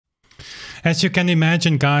As you can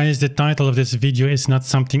imagine, guys, the title of this video is not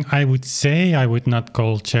something I would say. I would not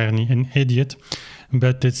call Czerny an idiot,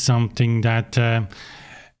 but it's something that a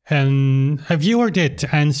viewer did.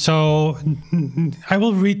 And so I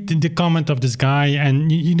will read the comment of this guy.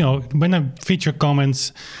 And, you know, when I feature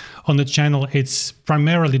comments on the channel, it's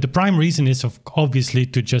primarily, the prime reason is obviously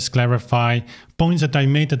to just clarify points that I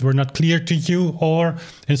made that were not clear to you, or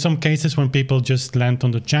in some cases when people just land on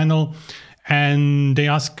the channel and they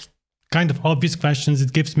ask kind of obvious questions.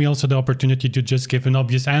 It gives me also the opportunity to just give an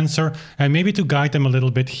obvious answer and maybe to guide them a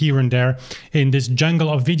little bit here and there in this jungle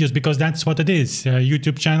of videos, because that's what it is. A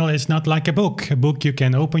YouTube channel is not like a book. A book you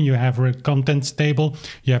can open, you have a contents table,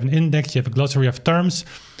 you have an index, you have a glossary of terms,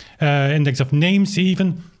 index of names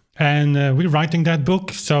even, and we're writing that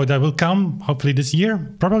book, so that will come hopefully this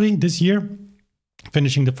year, probably this year,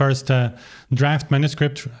 finishing the first draft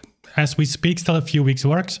manuscript as we speak. Still a few weeks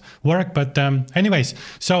work, but anyways,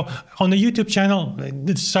 so on the YouTube channel,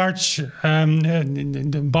 the search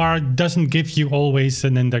bar doesn't give you always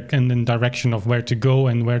an direction of where to go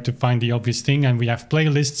and where to find the obvious thing. And we have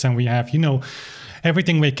playlists and we have, you know,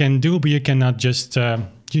 everything we can do, but you cannot just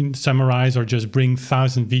summarize or just bring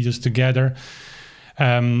 1,000 videos together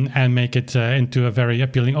and make it into a very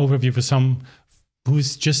appealing overview for some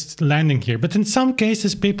who's just landing here. But in some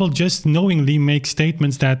cases, people just knowingly make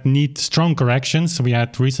statements that need strong corrections. We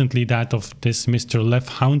had recently that of this Mr. Left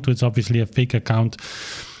Hound, who is obviously a fake account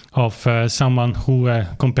of someone who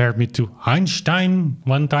compared me to Einstein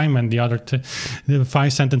one time, and the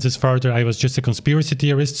 5 sentences further, I was just a conspiracy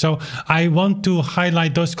theorist. So I want to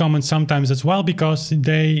highlight those comments sometimes as well, because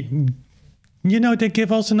they, you know, they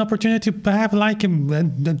give us an opportunity to have like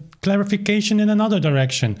a clarification in another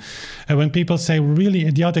direction. When people say really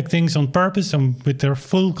idiotic things on purpose and with their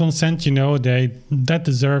full consent, you know, that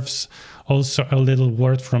deserves also a little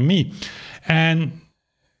word from me. And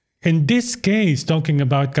in this case, talking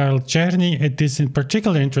about Carl Czerny, it is in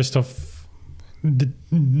particular interest of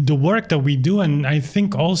the work that we do, and I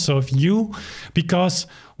think also of you, because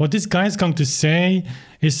what this guy is going to say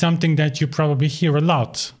is something that you probably hear a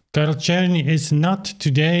lot. Carl Czerny is not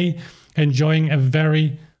today enjoying a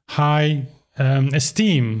very high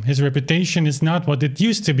esteem. His reputation is not what it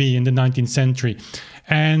used to be in the 19th century.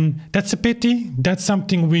 And that's a pity. That's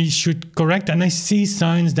something we should correct. And I see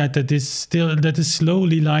signs that that is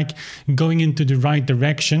slowly like going into the right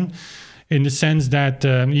direction, in the sense that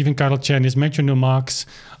even Carl Czerny's metronome marks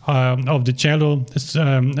of the cello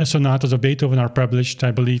sonatas of Beethoven are published,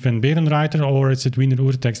 I believe, in Berenreiter, or is it Wiener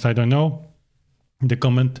Urtext? I don't know. The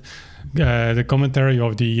commentary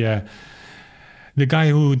of the guy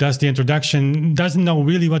who does the introduction doesn't know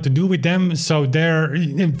really what to do with them. So they're,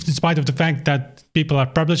 in spite of the fact that people are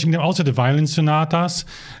publishing them, also the violin sonatas,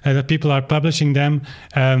 that people are publishing them,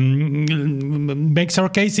 makes our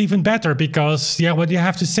case even better, because, yeah, what do you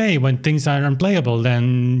have to say when things are unplayable?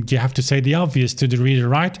 Then you have to say the obvious to the reader,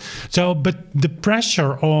 right? So, but the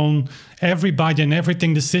pressure on everybody and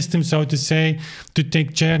everything, the system, so to say, to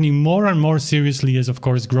take Czerny more and more seriously is, of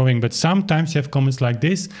course, growing. But sometimes you have comments like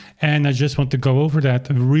this, and I just want to go over that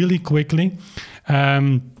really quickly.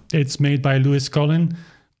 It's made by Luis Kolodin.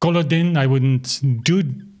 I wouldn't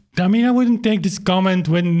take this comment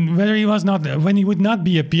when he would not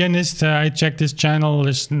be a pianist. I checked his channel.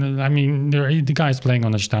 The guy is playing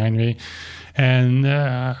on a Steinway, and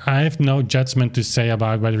I have no judgment to say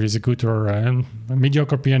about whether he's a good or a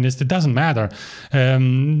mediocre pianist. It doesn't matter.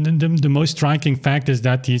 The most striking fact is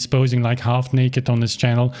that he's posing like half naked on his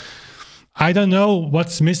channel. I don't know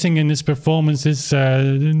what's missing in his performances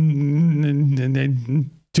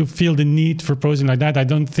to feel the need for posing like that. I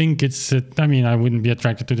don't think it's, I wouldn't be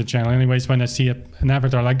attracted to the channel anyways when I see an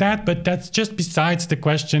avatar like that, but that's just besides the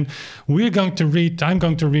question. I'm going to read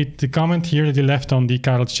the comment here that he left on the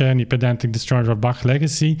Carl Czerny Pedantic Destroyer of Bach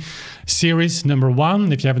Legacy series number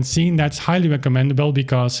 1. If you haven't seen, that's highly recommendable,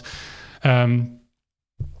 because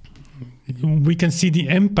we can see the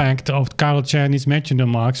impact of Carl Czerny's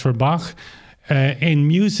metronome marks for Bach in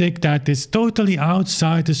music that is totally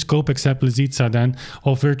outside the scope, except Liszt then,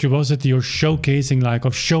 of virtuosity or showcasing, like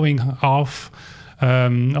of showing off,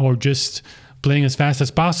 or just playing as fast as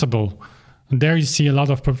possible. There you see a lot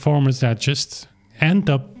of performers that just end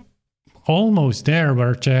up almost there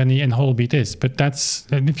where Czerny and Holbeat is. But that's,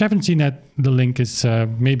 if you haven't seen that, the link is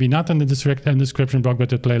maybe not in the description box, but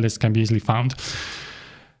the playlist can be easily found.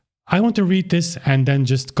 I want to read this and then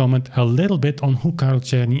just comment a little bit on who Carl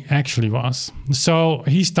Czerny actually was. So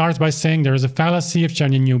he starts by saying there is a fallacy if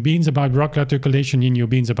Czerny knew beans about Baroque articulation, he knew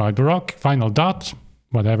beans about Baroque, final dot.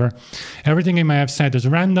 whatever. Everything I may have said is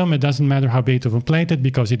random. It doesn't matter how Beethoven played it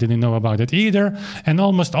because he didn't know about it either. And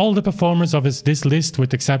almost all the performers of this list,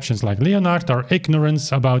 with exceptions like Leonard, are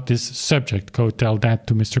ignorant about this subject. Go tell that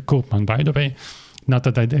to Mr. Koopman, by the way. Not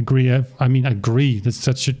that I agree. I mean, agree. That's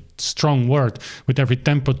such a strong word with every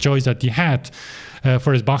tempo choice that he had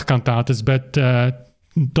for his Bach cantatas. But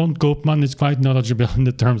Don Koopman is quite knowledgeable in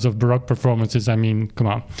the terms of Baroque performances. I mean, come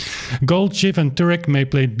on. Gold, Schiff, and Turek may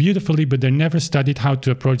play beautifully, but they never studied how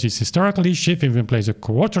to approach this historically. Schiff even plays a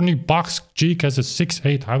quaterny. Bach's Cheek has a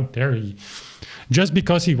 6/8. How dare he? Just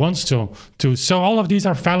because he wants to. So all of these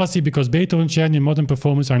are fallacy because Beethoven, Czerny, and modern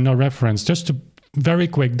performance are no reference. Just to, very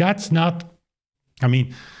quick, that's not... I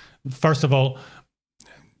mean, first of all,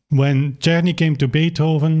 when Czerny came to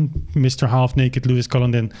Beethoven, Mr. Half-Naked Luis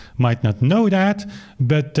Kolodin might not know that,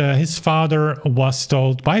 but his father was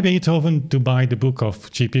told by Beethoven to buy the book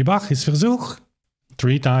of G.P. Bach, his Versuch,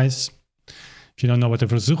 treatise. If you don't know what a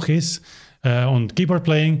Versuch is, on keyboard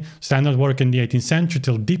playing, standard work in the 18th century,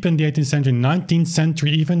 till deep in the 18th century, 19th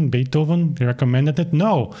century even, Beethoven recommended it.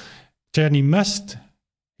 No, Czerny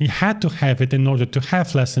he had to have it in order to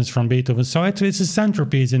have lessons from Beethoven. So it's a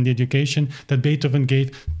centerpiece in the education that Beethoven gave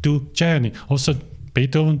to Czerny. Also,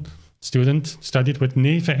 Beethoven, student, studied with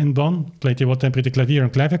Nephew in Bonn, played the tempo clavier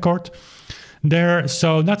and clavichord there.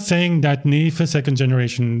 So not saying that Nephew, second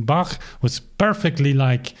generation Bach, was perfectly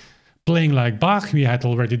like playing like Bach. We had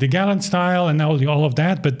already the Gallant style and all of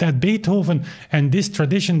that, but that Beethoven and this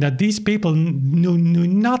tradition, that these people knew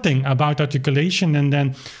nothing about articulation. And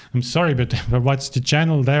then, I'm sorry, but watch the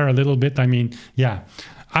channel there a little bit. I mean, yeah,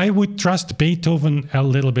 I would trust Beethoven a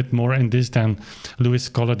little bit more in this than Luis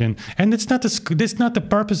Kolodin. And it's not the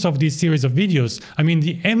purpose of this series of videos. I mean,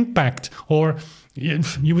 the impact, or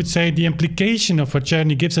you would say the implication of what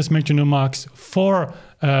Czerny gives us metronome marks for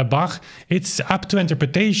Bach, it's up to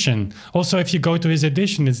interpretation. Also, if you go to his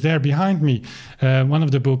edition, it's there behind me, one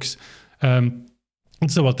of the books.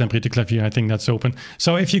 It's the tempo clavier, I think that's open.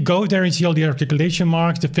 So if you go there and see all the articulation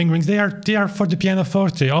marks, the fingerings, they are for the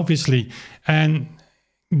pianoforte, obviously. And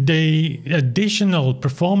the additional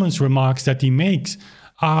performance remarks that he makes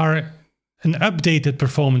are an updated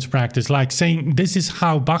performance practice, like saying this is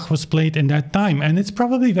how Bach was played in that time, and it's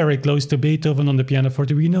probably very close to Beethoven on the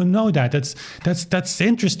pianoforte. We don't know that. That's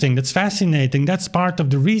interesting. That's fascinating. That's part of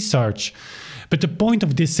the research. But the point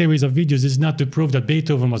of this series of videos is not to prove that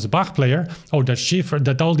Beethoven was a Bach player, or that Schiffer,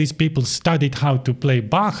 that all these people studied how to play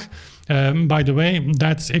Bach. By the way,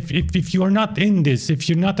 that's if you are not in this, if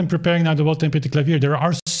you're not in preparing now the World Tempo Clavier, there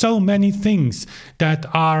are so many things that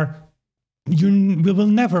are. We will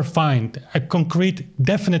never find a concrete,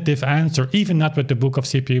 definitive answer, even not with the book of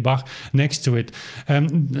C.P. Bach next to it.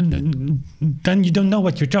 Then you don't know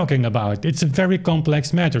what you're talking about. It's a very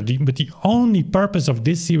complex matter. But the only purpose of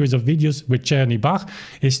this series of videos with Czerny Bach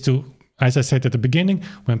is to, as I said at the beginning,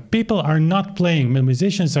 when people are not playing, when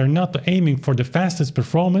musicians are not aiming for the fastest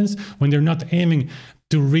performance, when they're not aiming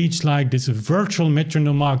to reach like this virtual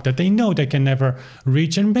metronome mark that they know they can never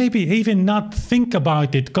reach, and maybe even not think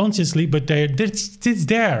about it consciously, but it's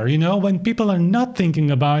there, you know. When people are not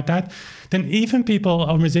thinking about that, then even people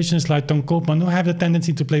or musicians like Don Koopman, who have the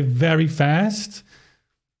tendency to play very fast,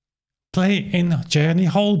 play in Czerny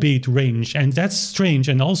whole beat range, and that's strange.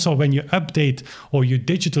 And also when you update or you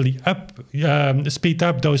digitally speed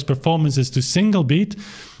up those performances to single beat,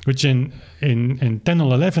 which in 10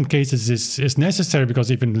 or 11 cases is necessary,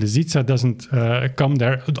 because even Liszt doesn't come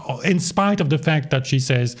there, in spite of the fact that she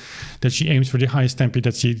says that she aims for the highest tempo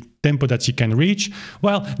that she can reach.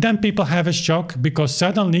 Well, then people have a shock, because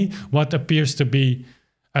suddenly what appears to be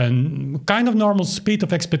a kind of normal speed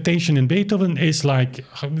of expectation in Beethoven is like,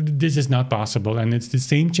 this is not possible. And it's the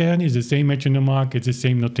same Czerny, it's the same metronome mark, it's the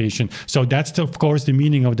same notation. So that's of course the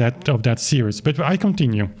meaning of that series. But I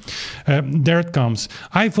continue. There it comes.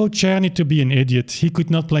 I vote Czerny to be an idiot. He could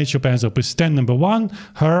not play Chopin's Opus 10 number 1.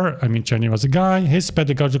 Czerny was a guy. His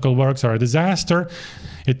pedagogical works are a disaster.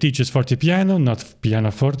 It teaches fortepiano, not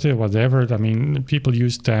pianoforte, whatever. I mean, people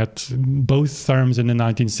used that, both terms in the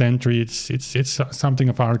 19th century. It's something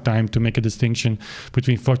of our time to make a distinction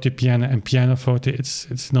between fortepiano and pianoforte.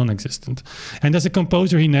 It's non-existent. And as a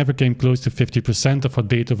composer, he never came close to 50% of what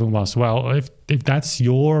Beethoven was. Well, if that's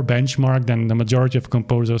your benchmark, then the majority of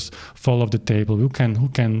composers fall off the table. Who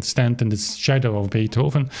can stand in the shadow of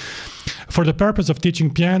Beethoven? For the purpose of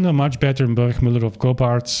teaching piano, much better in Bergmüller of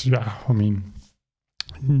Gobarts. Yeah, I mean,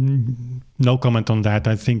 No comment on that.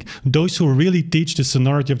 I think those who really teach the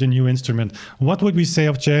sonority of the new instrument. What would we say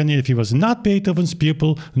of Czerny if he was not Beethoven's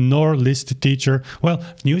pupil nor Liszt teacher? Well,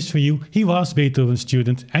 news for you, he was Beethoven's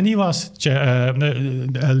student and he was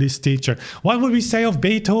a Liszt teacher. What would we say of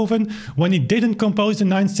Beethoven when he didn't compose the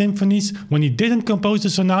 9 symphonies, when he didn't compose the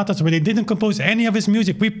sonatas, when he didn't compose any of his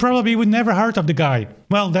music? We probably would never heard of the guy.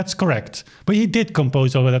 Well, that's correct. But he did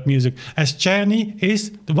compose all of that music, as Czerny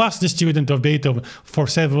was the student of Beethoven for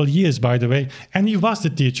several years, by the way, and he was the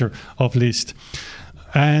teacher of Liszt.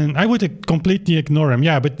 And I would completely ignore him.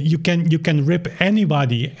 Yeah, but you can rip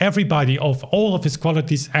everybody of all of his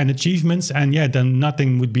qualities and achievements, and yeah, then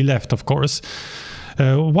nothing would be left, of course.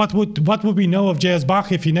 What would we know of J.S.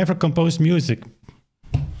 Bach if he never composed music?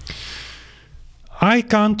 I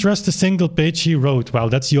can't trust a single page he wrote. Well,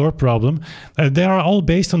 that's your problem. They are all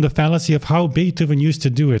based on the fallacy of how Beethoven used to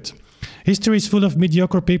do it. History is full of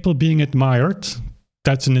mediocre people being admired.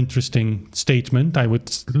 That's an interesting statement. I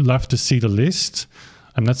would love to see the list.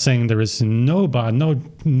 I'm not saying there is no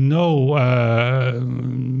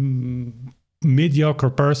mediocre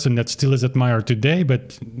person that still is admired today,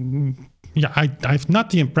 but yeah, I've not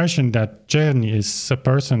the impression that Czerny is a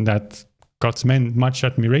person that got much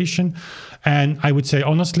admiration, and I would say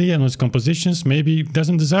honestly, in his compositions, maybe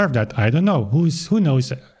doesn't deserve that. I don't know. Who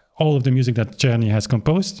knows all of the music that Czerny has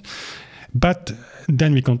composed? But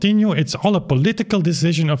then we continue. It's all a political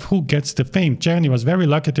decision of who gets the fame. Czerny was very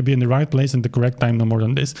lucky to be in the right place at the correct time, no more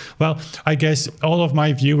than this. Well, I guess all of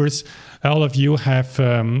my viewers, all of you have,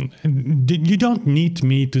 you don't need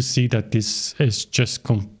me to see that this is just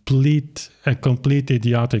a complete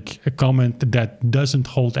idiotic comment that doesn't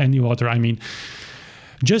hold any water. I mean,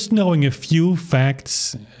 just knowing a few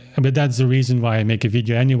facts, but that's the reason why I make a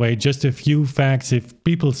video anyway, just a few facts. If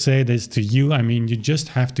people say this to you, I mean, you just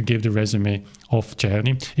have to give the resume of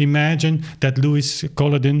Czerny. Imagine that Luis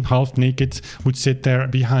Kolodin, half naked, would sit there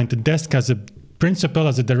behind the desk as a principal,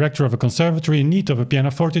 as a director of a conservatory, in need of a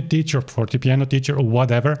pianoforte teacher, forte piano teacher, or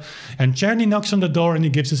whatever. And Czerny knocks on the door and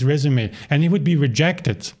he gives his resume, and he would be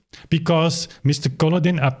rejected because Mr.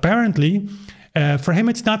 Kolodin apparently, for him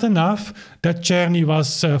it's not enough that Czerny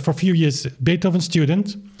was for a few years Beethoven's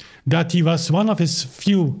student, that he was one of his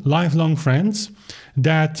few lifelong friends,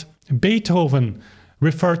 that Beethoven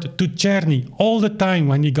referred to Czerny all the time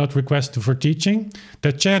when he got requests for teaching,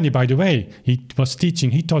 that Czerny, by the way, he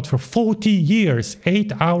taught for 40 years,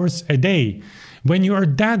 8 hours a day. When you are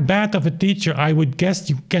that bad of a teacher, I would guess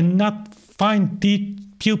you cannot find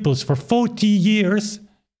pupils for 40 years,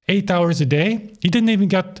 8 hours a day. He didn't even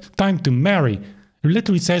get time to marry. He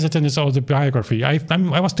literally says it in his autobiography. I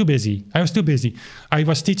was too busy. I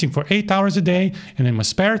was teaching for 8 hours a day, and in my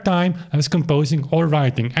spare time, I was composing or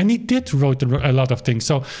writing. And he did wrote a lot of things.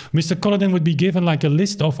 So Mr. Kolodin would be given like a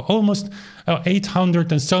list of almost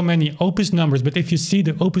 800 and so many opus numbers. But if you see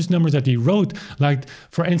the opus numbers that he wrote, like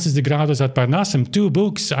for instance, the Grados at Parnassum, 2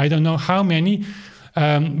 books, I don't know how many,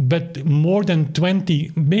 but more than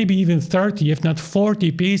 20, maybe even 30, if not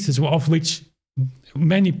 40 pieces, of which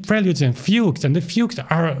many preludes and fugues, and the fugues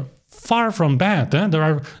are far from bad.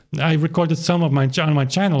 I recorded some of on my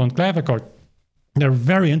channel on clavichord. They're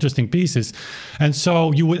very interesting pieces, and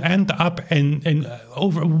so you would end up in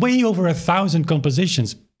way over 1,000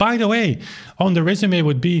 compositions. By the way, on the resume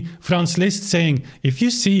would be Franz Liszt saying, if you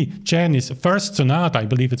see Czerny's first sonata, I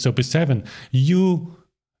believe it's Opus 7, you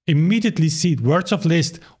immediately see words of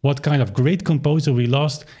Liszt, what kind of great composer we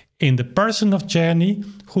lost, in the person of Czerny,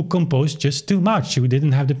 who composed just too much, who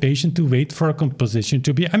didn't have the patience to wait for a composition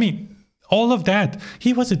to be, I mean, all of that.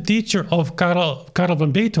 He was a teacher of Carl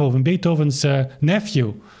von Beethoven, Beethoven's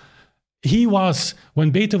nephew. He was,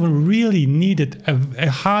 when Beethoven really needed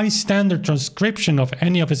a high standard transcription of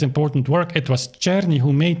any of his important work, it was Czerny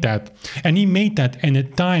who made that. And he made that in a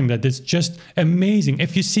time that is just amazing.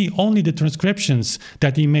 If you see only the transcriptions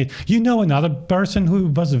that he made. You know another person who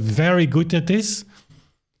was very good at this?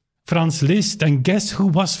 Franz Liszt. And guess who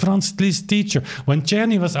was Franz Liszt's teacher? When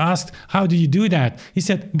Czerny was asked, how do you do that? He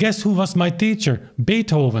said, guess who was my teacher?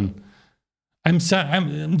 Beethoven. I'm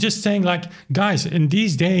just saying, like, guys, in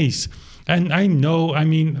these days, and I know, I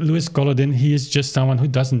mean, Luis Kolodin, he is just someone who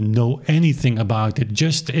doesn't know anything about it,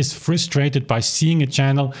 just is frustrated by seeing a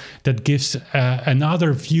channel that gives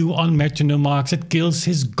another view on metronome marks. It kills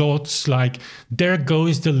his gods, like, there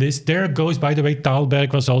goes the list, there goes, by the way,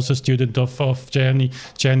 Thalberg was also a student of Czerny.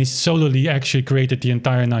 Czerny solely actually created the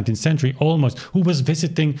entire 19th century, almost, who was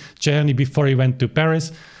visiting Czerny before he went to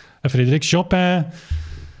Paris. Frédéric Chopin.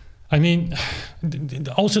 I mean,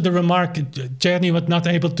 also the remark, Czerny was not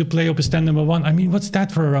able to play Opus 10 No. 1. I mean, what's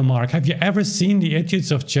that for a remark? Have you ever seen the Etudes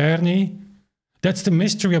of Czerny? That's the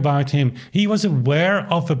mystery about him. He was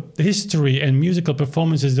aware of a history and musical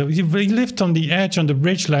performances. He lived on the edge, on the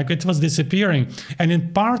bridge, like it was disappearing. And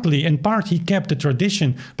in part, he kept the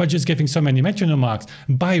tradition by just giving so many metronome marks,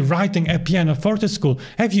 by writing a pianoforte school.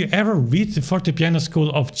 Have you ever read the fortepiano school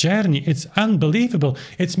of Czerny? It's unbelievable.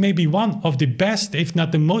 It's maybe one of the best, if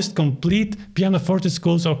not the most complete pianoforte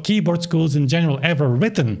schools or keyboard schools in general ever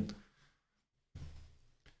written.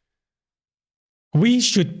 We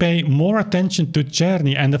should pay more attention to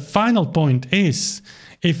Czerny, and the final point is,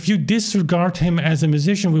 if you disregard him as a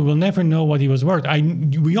musician, we will never know what he was worth.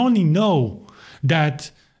 We only know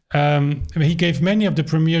that he gave many of the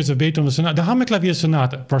premieres of Beethoven's sonata. The Hammerklavier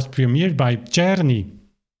Sonata was premiered by Czerny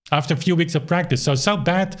after a few weeks of practice. So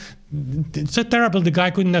bad, so terrible the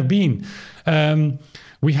guy couldn't have been.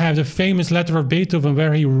 We have the famous letter of Beethoven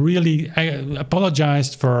where he really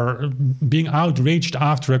apologized for being outraged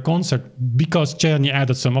after a concert because Czerny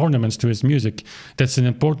added some ornaments to his music. That's an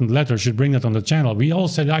important letter. Should bring that on the channel. We all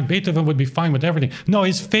said like Beethoven would be fine with everything. No,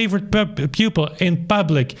 his favorite pupil in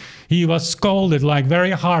public, he was scolded like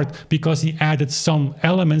very hard because he added some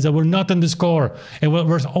elements that were not in the score. It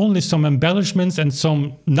was only some embellishments and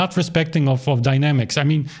some not respecting of dynamics. I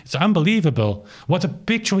mean, it's unbelievable. What a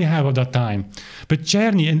picture we have of that time. But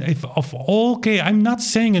Czerny, and I'm not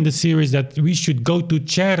saying in the series that we should go to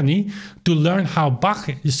Czerny to learn how Bach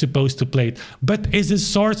is supposed to play it, but is his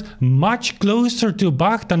source much closer to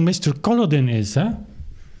Bach than Mr. Kolodin is?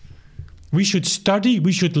 We should study,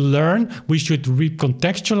 we should learn, we should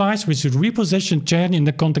recontextualize, we should reposition Czerny in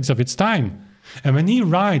the context of its time. And when he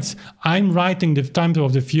writes, I'm writing the tempo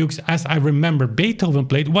of the fugues as I remember Beethoven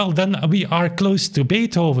played, well, then we are close to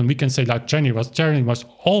Beethoven. We can say that Czerny was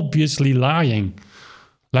obviously lying.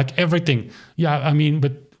 Like everything. Yeah, I mean,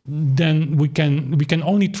 but then we can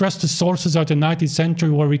only trust the sources of the 19th century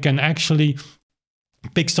where we can actually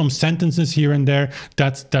pick some sentences here and there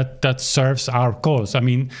that serves our cause. I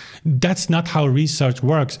mean, that's not how research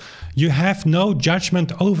works. You have no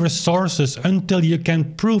judgment over sources until you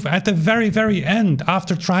can prove at the very, very end,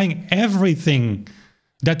 after trying everything,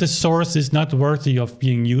 that the source is not worthy of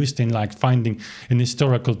being used in like finding an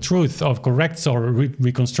historical truth or correct or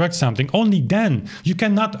reconstruct something. Only then. You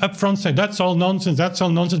cannot upfront say that's all nonsense,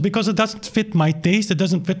 because it doesn't fit my taste, it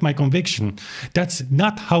doesn't fit my conviction. That's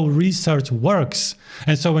not how research works.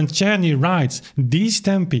 And so when Czerny writes, these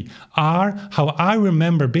tempi are how I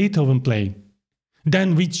remember Beethoven playing,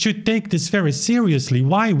 then we should take this very seriously.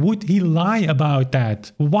 Why would he lie about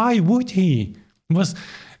that? Why would he?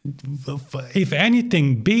 If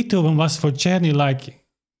anything, Beethoven was for Czerny like,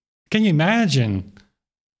 can you imagine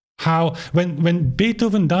how, when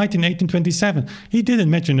Beethoven died in 1827, he didn't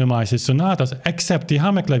metronomize his sonatas except the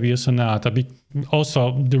Hammerklavier Sonata.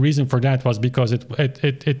 Also, the reason for that was because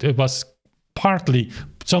it was partly,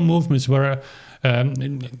 some movements were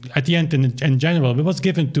at the end in general, it was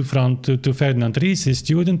given to Ferdinand Ries, his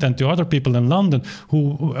student, and to other people in London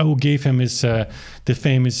who gave him his the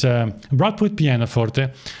famous Broadwood pianoforte.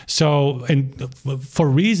 So, for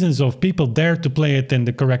reasons of people there to play it in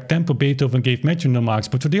the correct tempo, Beethoven gave metronome marks.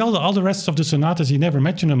 But for all the rest of the sonatas, he never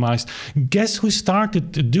metronomized. Guess who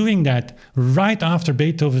started doing that right after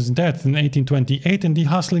Beethoven's death in 1828 in the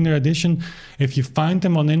Haslinger edition? If you find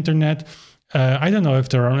them on the internet. I don't know if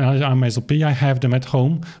they're on MSLP. I have them at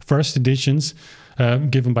home, first editions,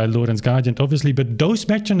 given by Lorenz Gardient, obviously. But those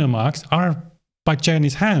metronome marks are by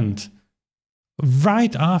Czerny's hand,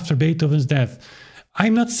 right after Beethoven's death.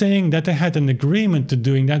 I'm not saying that they had an agreement to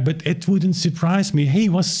doing that, but it wouldn't surprise me. He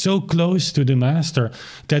was so close to the master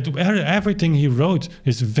that everything he wrote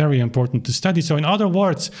is very important to study. So in other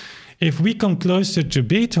words, if we come closer to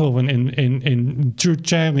Beethoven through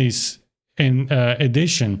Czerny's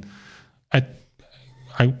edition,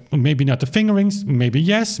 maybe not the fingerings, maybe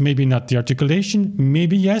yes, maybe not the articulation,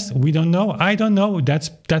 maybe yes, we don't know, I don't know.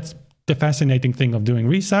 That's the fascinating thing of doing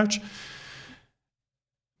research.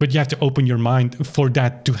 But you have to open your mind for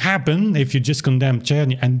that to happen if you just condemn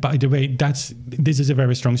Czerny. And by the way, this is a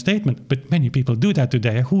very strong statement, but many people do that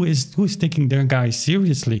today. Who is taking their guy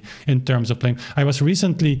seriously in terms of playing? I was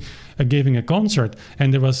recently giving a concert,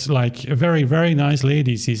 and there was like a very, very nice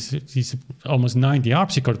lady. She's almost 90,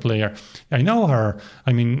 harpsichord player. I know her.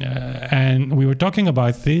 I mean, and we were talking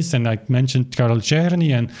about this, and I mentioned Carl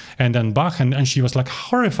Czerny and then Bach, and she was like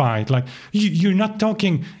horrified. Like, you're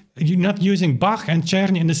not using Bach and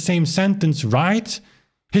Czerny in the same sentence, right?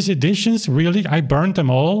 His editions, really? I burned them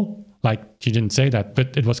all? Like, she didn't say that,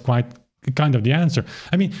 but it was quite kind of the answer.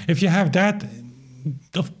 I mean, if you have that,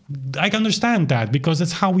 I can understand that, because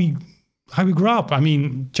that's how we how we grew up. I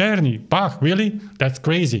mean, Czerny, Bach, really? That's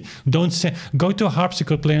crazy. Don't say, go to a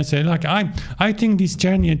harpsichord player and say, like, I think these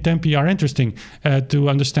Czerny and tempi are interesting to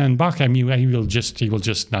understand Bach. I mean, he will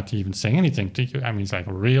just not even say anything to you. I mean, it's like,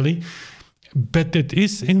 really? But it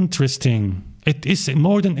is interesting. It is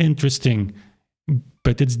more than interesting.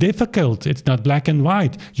 But it's difficult. It's not black and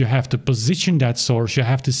white. You have to position that source. You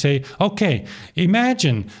have to say, okay,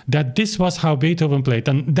 imagine that this was how Beethoven played.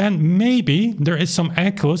 And then maybe there is some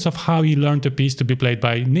echoes of how he learned the piece to be played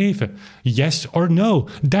by nephew. Yes or no?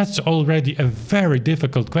 That's already a very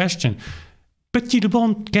difficult question. But you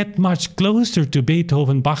won't get much closer to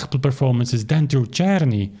Beethoven Bach performances than through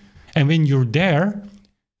Czerny. And when you're there,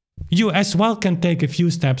 you as well can take a few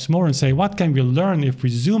steps more and say, what can we learn if we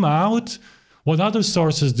zoom out? What other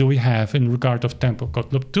sources do we have in regard of tempo?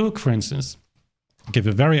 Gottlob Turk, for instance, give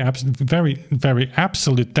a very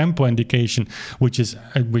absolute tempo indication, which is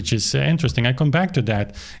interesting. I come back to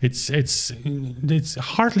that. It's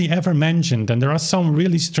hardly ever mentioned, and there are some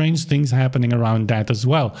really strange things happening around that as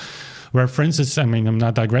well. Where, for instance, I mean, I'm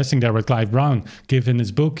not digressing there, with Clive Brown gave in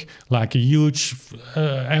his book like a huge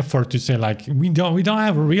effort to say, like, we don't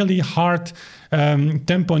have really hard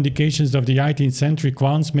tempo indications of the 18th century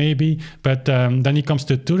quants maybe, but then he comes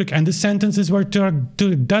to Turk, and the sentences where Turk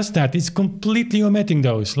does that is completely omitting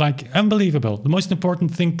those, like, unbelievable. The most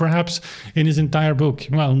important thing perhaps in his entire book.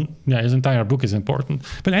 Well, yeah, his entire book is important.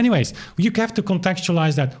 But anyways, you have to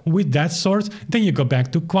contextualize that with that source. Then you go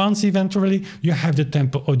back to quants eventually. You have the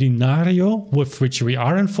tempo ordinario, with which we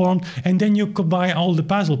are informed, and then you combine all the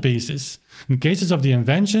puzzle pieces. In cases of the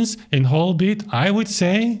inventions, in whole beat, I would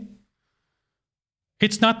say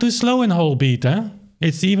it's not too slow in whole beat, eh?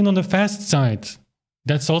 It's even on the fast side.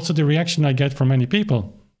 That's also the reaction I get from many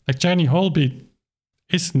people. Like, Czerny whole beat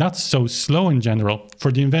is not so slow in general.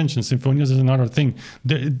 For the inventions, symphonias is another thing.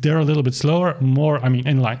 They're a little bit slower, more, I mean,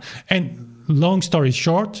 in line. And long story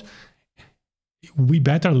short, we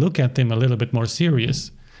better look at them a little bit more serious.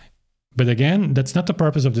 But again, that's not the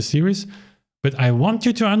purpose of the series. But I want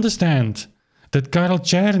you to understand that Carl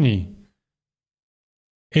Czerny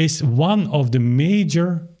is one of the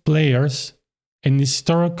major players in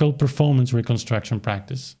historical performance reconstruction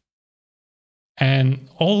practice. And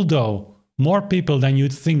although more people than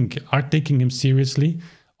you'd think are taking him seriously,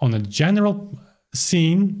 on a general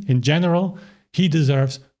scene, in general, he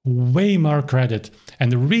deserves way more credit.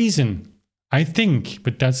 And the reason, I think,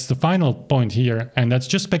 but that's the final point here, and that's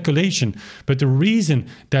just speculation, but the reason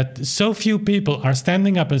that so few people are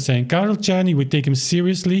standing up and saying, Carl Czerny, we take him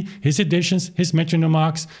seriously, his editions, his metronome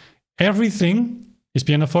marks, everything, his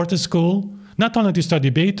pianoforte school, not only to study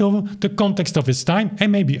Beethoven, the context of his time,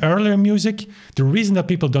 and maybe earlier music, the reason that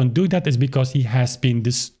people don't do that is because he has been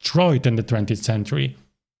destroyed in the 20th century.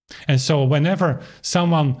 And so whenever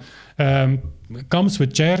someone comes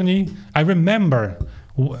with Czerny, I remember,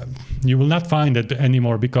 you will not find it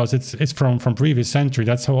anymore because it's from previous century.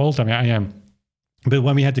 That's how old I am. But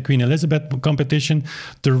when we had the Queen Elizabeth competition,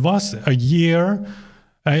 there was a year,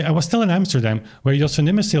 I was still in Amsterdam, where Josse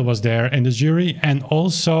Nimmersil was there in the jury, and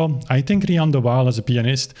also I think Rian de Waal as a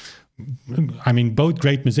pianist. I mean, both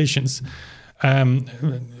great musicians. And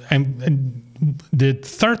the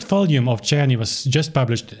third volume of Czerny was just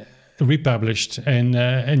republished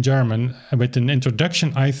in German, with an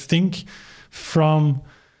introduction, I think, from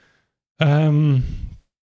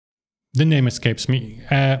the name escapes me,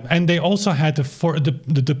 and they also had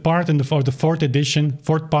the part in the fourth edition,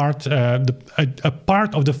 fourth part, a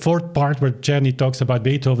part of the fourth part where Czerny talks about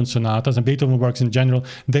Beethoven sonatas and Beethoven works in general.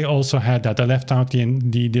 They also had that. I left out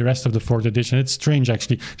the rest of the fourth edition. It's strange,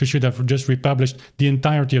 actually. They should have just republished the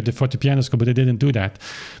entirety of the fortepiano score, but they didn't do that.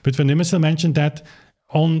 But when Nimmersil mentioned that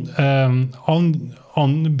on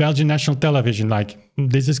Belgian national television, like,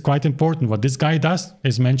 this is quite important. What this guy does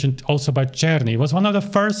is mentioned also by Czerny. It was one of the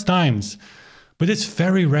first times, but it's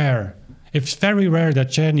very rare. It's very rare that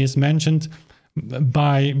Czerny is mentioned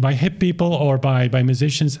by hip people or by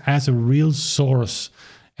musicians as a real source.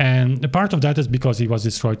 And a part of that is because he was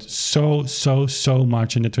destroyed so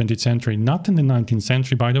much in the 20th century, not in the 19th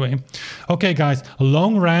century, by the way. Okay, guys, a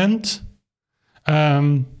long rant.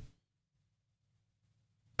 But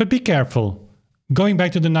be careful. Going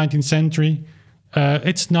back to the 19th century,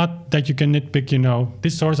 it's not that you can nitpick, you know,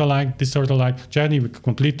 this source I like, this source I like. Czerny we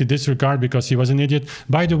completely disregard because he was an idiot.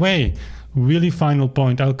 By the way, really final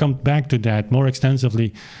point, I'll come back to that more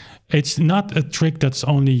extensively. It's not a trick that's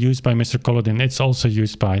only used by Mr. Kolodin. It's also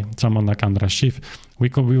used by someone like Andras Schiff. We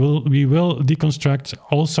will deconstruct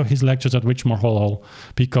also his lectures at Whitmore Hall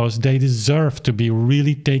because they deserve to be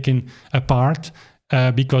really taken apart.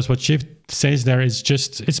 Because what Schiff says there is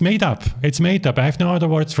just, it's made up. It's made up. I have no other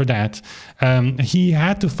words for that. He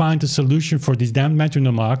had to find a solution for these damn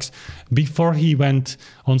metronome marks before he went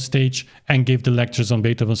on stage and gave the lectures on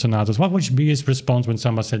Beethoven sonatas. What would be his response when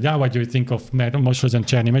someone said, yeah, what do you think of Mosher's and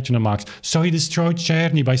Czerny metronome marks? So he destroyed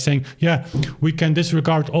Czerny by saying, yeah, we can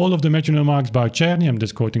disregard all of the metronome marks by Czerny. I'm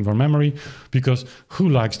just quoting from memory, because who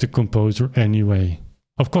likes the composer anyway?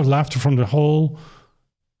 Of course, laughter from the whole.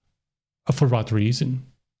 For what reason?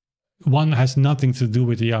 One has nothing to do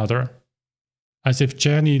with the other, as if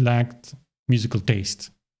Czerny lacked musical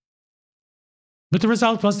taste. But the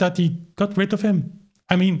result was that he got rid of him.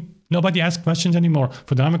 I mean, nobody asked questions anymore.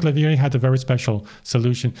 For the Clavier, he had a very special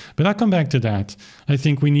solution. But I'll come back to that. I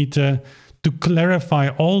think we need to clarify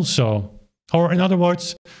also, or in other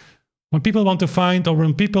words, when people want to find, or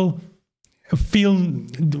when people feel,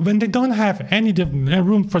 when they don't have any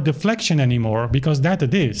room for deflection anymore, because that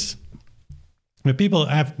it is. When people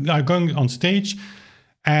are going on stage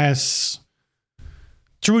as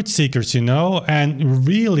truth seekers, you know, and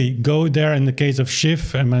really go there, in the case of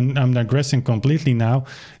Schiff, and I'm digressing completely now,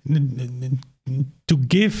 to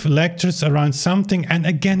give lectures around something. And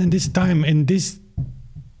again, in this time, it's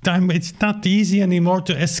not easy anymore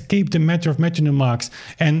to escape the matter of metronome marks.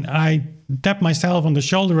 And I tap myself on the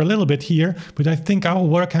shoulder a little bit here, but I think our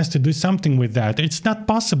work has to do something with that. It's not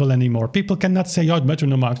possible anymore. People cannot say, oh,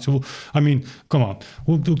 metronome marks. I mean, come on,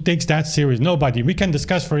 who takes that serious? Nobody. We can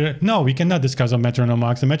discuss no, we cannot discuss on metronome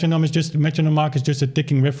marks. The metronome mark is just a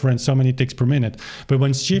ticking reference, so many ticks per minute. But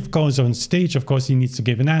when Schiff goes on stage, of course, he needs to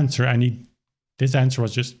give an answer, and this answer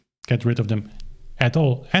was just get rid of them at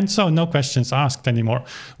all. And so no questions asked anymore.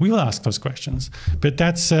 We will ask those questions, but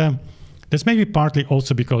that's maybe partly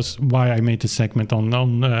also because why I made this segment on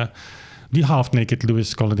the half-naked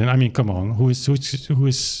Luis Kolodin. I mean, come on, who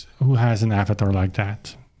has an avatar like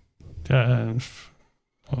that? I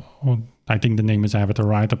think the name is Avatar,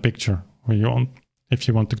 right? A picture where if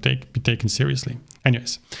you want to be taken seriously.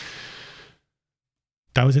 Anyways,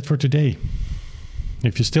 that was it for today.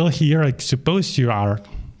 If you're still here, I suppose you are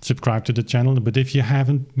subscribe to the channel, but if you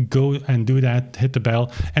haven't, go and do that, hit the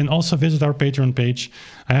bell, and also visit our Patreon page.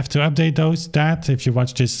 I have to update that if you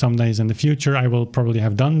watch this some days in the future, I will probably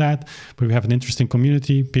have done that, but we have an interesting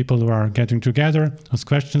community, people who are getting together, ask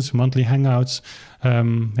questions, monthly hangouts,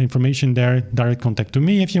 information there, direct contact to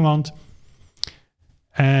me if you want,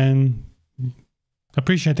 and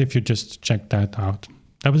appreciate if you just check that out.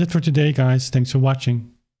 That was it for today, guys. Thanks for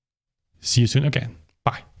watching. See you soon again.